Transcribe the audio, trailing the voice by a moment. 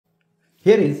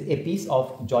Here is a piece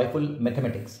of joyful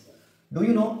mathematics. Do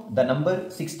you know the number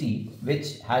 60,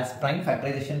 which has prime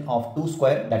factorization of 2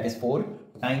 square, that is 4,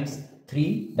 times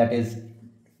 3, that is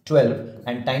 12,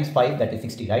 and times 5, that is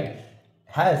 60, right?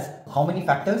 Has how many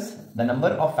factors? The number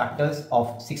of factors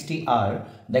of 60 are,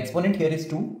 the exponent here is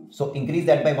 2, so increase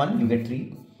that by 1, you get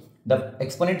 3. The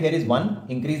exponent here is 1,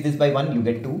 increase this by 1, you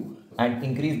get 2, and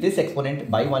increase this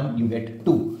exponent by 1, you get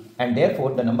 2. And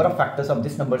therefore, the number of factors of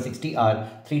this number 60 are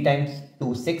 3 times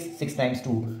 2, 6, 6 times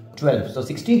 2, 12. So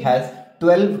 60 has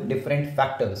 12 different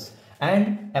factors.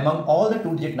 And among all the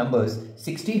 2-digit numbers,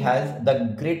 60 has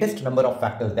the greatest number of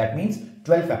factors. That means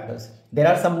 12 factors. There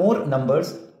are some more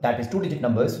numbers, that is 2-digit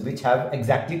numbers, which have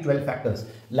exactly 12 factors.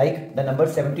 Like the number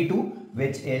 72,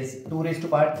 which is 2 raised to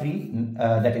power 3,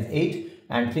 that is 8.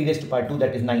 And 3 raised to power 2,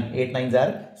 that is 9. 8 nines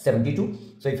are 72.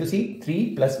 So if you see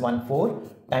 3 plus 1, 4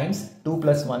 times 2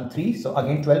 plus 1, 3. So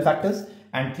again 12 factors.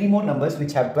 And 3 more numbers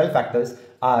which have 12 factors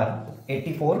are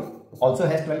 84, also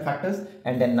has 12 factors,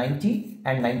 and then 90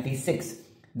 and 96.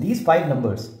 These 5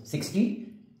 numbers, 60,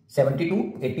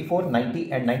 72, 84,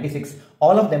 90 and 96,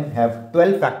 all of them have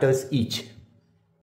 12 factors each.